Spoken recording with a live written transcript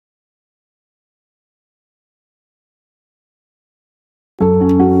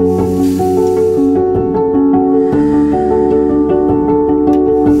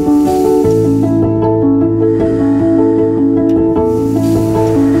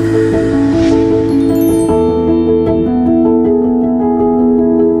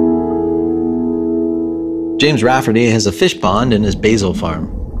James Rafferty has a fish pond in his basil farm.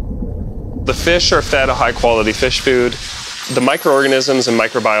 The fish are fed a high-quality fish food. The microorganisms and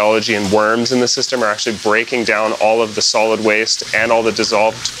microbiology and worms in the system are actually breaking down all of the solid waste and all the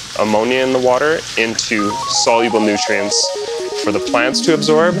dissolved ammonia in the water into soluble nutrients for the plants to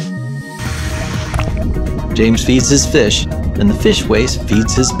absorb. James feeds his fish, and the fish waste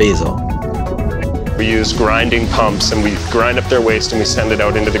feeds his basil. We use grinding pumps, and we grind up their waste and we send it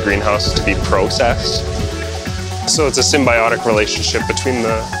out into the greenhouse to be processed. So it's a symbiotic relationship between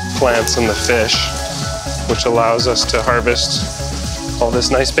the plants and the fish, which allows us to harvest all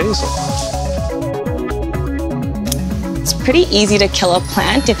this nice basil. It's pretty easy to kill a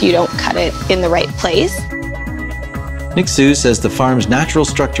plant if you don't cut it in the right place. Nick Sue says the farm's natural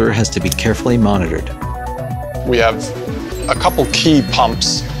structure has to be carefully monitored. We have a couple key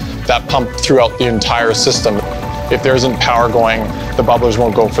pumps that pump throughout the entire system. If there isn't power going, the bubblers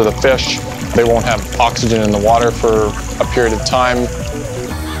won't go for the fish. They won't have oxygen in the water for a period of time.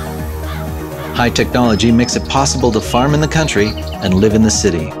 High technology makes it possible to farm in the country and live in the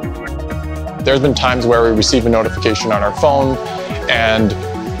city. There's been times where we receive a notification on our phone and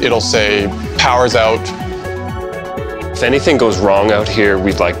it'll say, power's out. If anything goes wrong out here,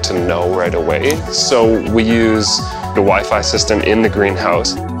 we'd like to know right away. So we use the Wi-Fi system in the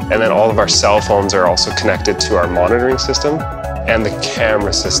greenhouse, and then all of our cell phones are also connected to our monitoring system and the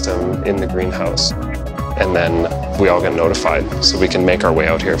camera system in the greenhouse. And then we all get notified so we can make our way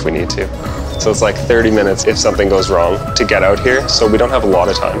out here if we need to. So it's like 30 minutes if something goes wrong to get out here, so we don't have a lot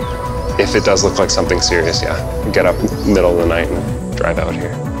of time. If it does look like something serious, yeah, we get up middle of the night and drive out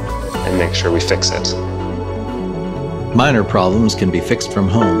here and make sure we fix it. Minor problems can be fixed from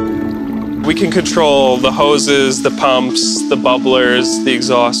home. We can control the hoses, the pumps, the bubblers, the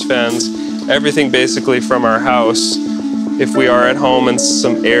exhaust fans, everything basically from our house. If we are at home and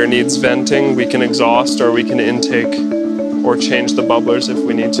some air needs venting, we can exhaust or we can intake or change the bubblers if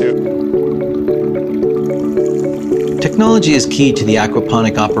we need to. Technology is key to the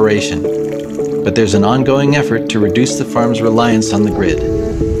aquaponic operation, but there's an ongoing effort to reduce the farm's reliance on the grid.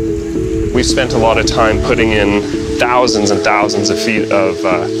 We've spent a lot of time putting in thousands and thousands of feet of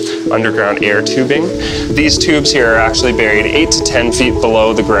underground air tubing. These tubes here are actually buried 8 to 10 feet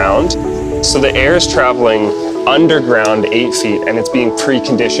below the ground. So the air is traveling underground 8 feet and it's being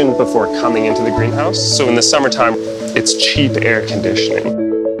preconditioned before coming into the greenhouse. So in the summertime, it's cheap air conditioning.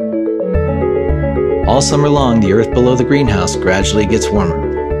 All summer long, the earth below the greenhouse gradually gets warmer.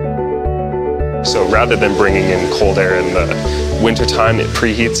 So rather than bringing in cold air in the wintertime, it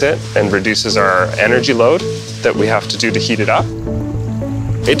preheats it and reduces our energy load that we have to do to heat it up.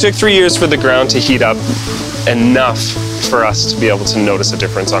 It took 3 years for the ground to heat up enough for us to be able to notice a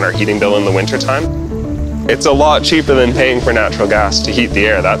difference on our heating bill in the wintertime. It's a lot cheaper than paying for natural gas to heat the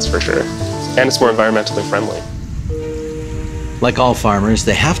air, that's for sure. And it's more environmentally friendly. Like all farmers,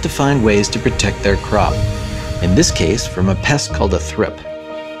 they have to find ways to protect their crop. In this case, from a pest called a thrip.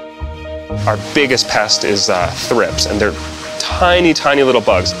 Our biggest pest is thrips, and they're tiny, tiny little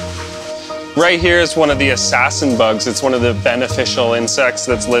bugs. Right here is one of the assassin bugs. It's one of the beneficial insects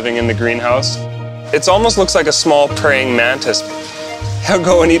that's living in the greenhouse. It almost looks like a small praying mantis. He'll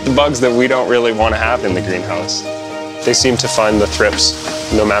go and eat the bugs that we don't really want to have in the greenhouse. They seem to find the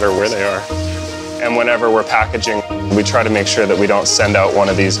thrips no matter where they are. And whenever we're packaging, we try to make sure that we don't send out one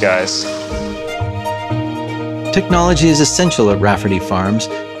of these guys. Technology is essential at Rafferty Farms,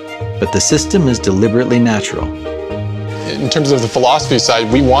 but the system is deliberately natural. In terms of the philosophy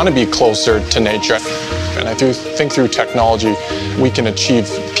side, we want to be closer to nature. And I do think through technology, we can achieve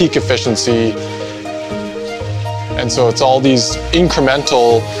peak efficiency. And so it's all these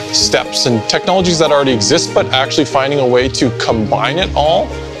incremental steps and technologies that already exist, but actually finding a way to combine it all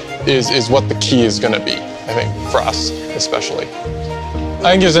is what the key is going to be, I think, for us especially.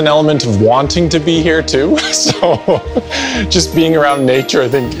 I think there's an element of wanting to be here too. So just being around nature, I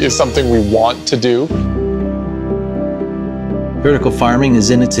think, is something we want to do. Vertical farming is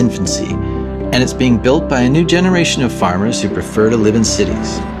in its infancy, and it's being built by a new generation of farmers who prefer to live in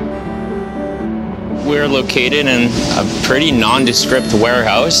cities. We're located in a pretty nondescript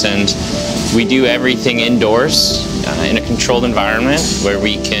warehouse, and we do everything indoors in a controlled environment where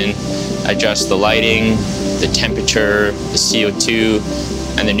we can adjust the lighting, the temperature, the CO2,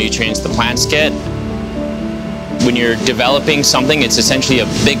 and the nutrients the plants get. When you're developing something, it's essentially a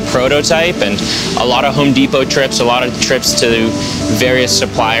big prototype, and a lot of Home Depot trips, a lot of trips to various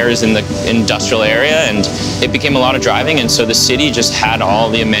suppliers in the industrial area, and it became a lot of driving, and so the city just had all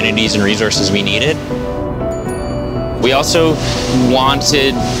the amenities and resources we needed. We also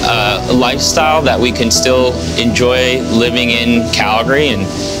wanted a lifestyle that we can still enjoy living in Calgary and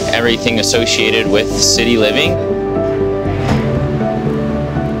everything associated with city living.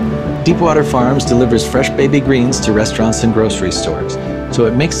 Deepwater Farms delivers fresh baby greens to restaurants and grocery stores, so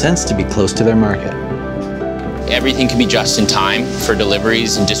it makes sense to be close to their market. Everything can be just in time for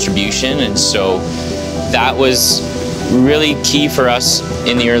deliveries and distribution, and so that was really key for us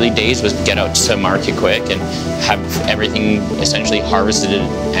in the early days, was get out to market quick and have everything essentially harvested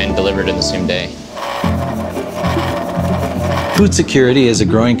and delivered in the same day. Food security is a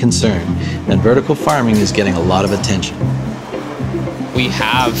growing concern, and vertical farming is getting a lot of attention. We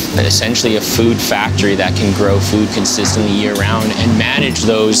have essentially a food factory that can grow food consistently year-round and manage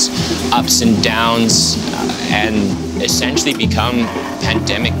those ups and downs and essentially become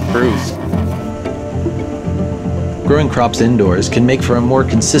pandemic-proof. Growing crops indoors can make for a more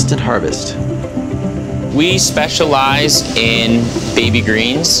consistent harvest. We specialize in baby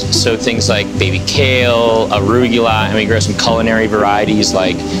greens, so things like baby kale, arugula, and we grow some culinary varieties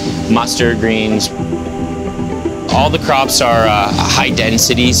like mustard greens. All the crops are high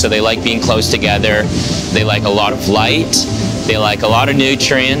density, so they like being close together. They like a lot of light, they like a lot of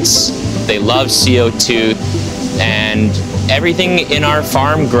nutrients, they love CO2, and everything in our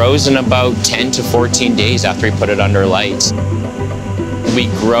farm grows in about 10 to 14 days after we put it under lights. We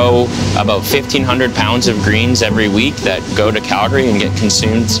grow about 1,500 pounds of greens every week that go to Calgary and get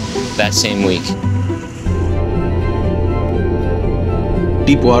consumed that same week.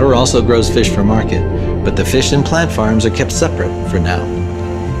 Deepwater also grows fish for market, but the fish and plant farms are kept separate for now.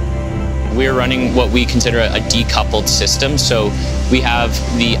 We're running what we consider a decoupled system. So we have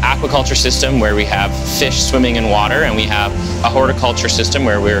the aquaculture system where we have fish swimming in water, and we have a horticulture system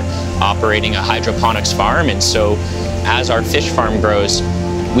where we're operating a hydroponics farm. And so as our fish farm grows,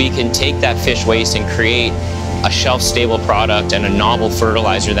 we can take that fish waste and create a shelf-stable product and a novel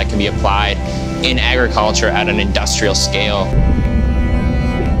fertilizer that can be applied in agriculture at an industrial scale.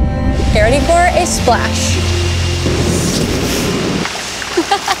 Get ready for a splash.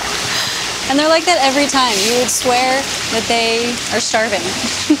 And they're like that every time. You would swear that they are starving.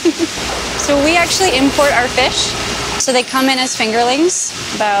 So we actually import our fish. So they come in as fingerlings,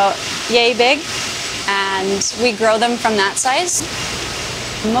 about yay big, and we grow them from that size.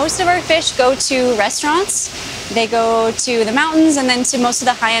 Most of our fish go to restaurants. They go to the mountains and then to most of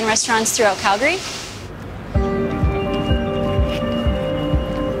the high-end restaurants throughout Calgary.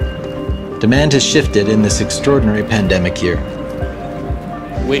 Demand has shifted in this extraordinary pandemic year.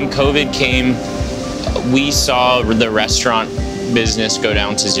 When COVID came, we saw the restaurant business go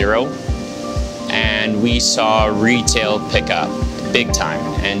down to zero, and we saw retail pick up big time.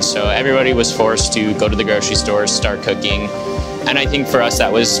 And so everybody was forced to go to the grocery stores, start cooking. And I think for us,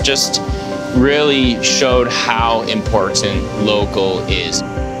 that was just really showed how important local is.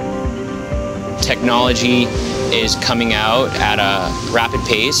 Technology is coming out at a rapid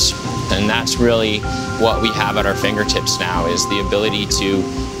pace, and that's really what we have at our fingertips now, is the ability to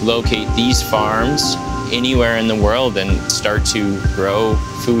locate these farms anywhere in the world and start to grow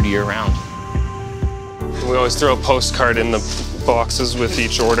food year-round. We always throw a postcard in the boxes with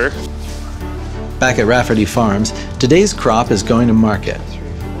each order. Back at Rafferty Farms, today's crop is going to market.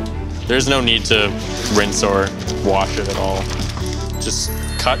 There's no need to rinse or wash it at all. Just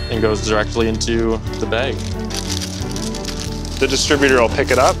cut and goes directly into the bag. The distributor will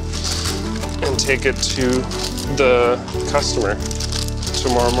pick it up and take it to the customer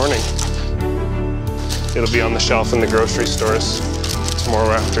tomorrow morning. It'll be on the shelf in the grocery stores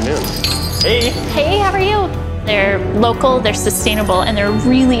tomorrow afternoon. Hey! Hey, how are you? They're local, they're sustainable, and they're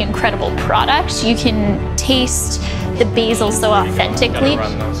really incredible products. You can taste the basil so authentically.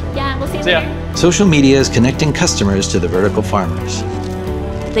 Yeah, we'll see you later. Social media is connecting customers to the vertical farmers.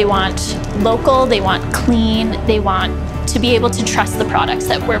 They want local, they want clean, they want to be able to trust the products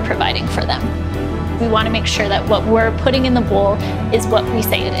that we're providing for them. We want to make sure that what we're putting in the bowl is what we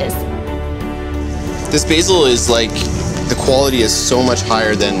say it is. This basil is like, the quality is so much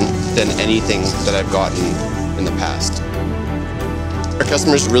higher than anything that I've gotten in the past. Our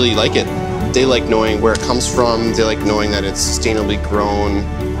customers really like it. They like knowing where it comes from. They like knowing that it's sustainably grown.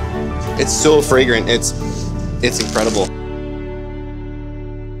 It's so fragrant. It's incredible.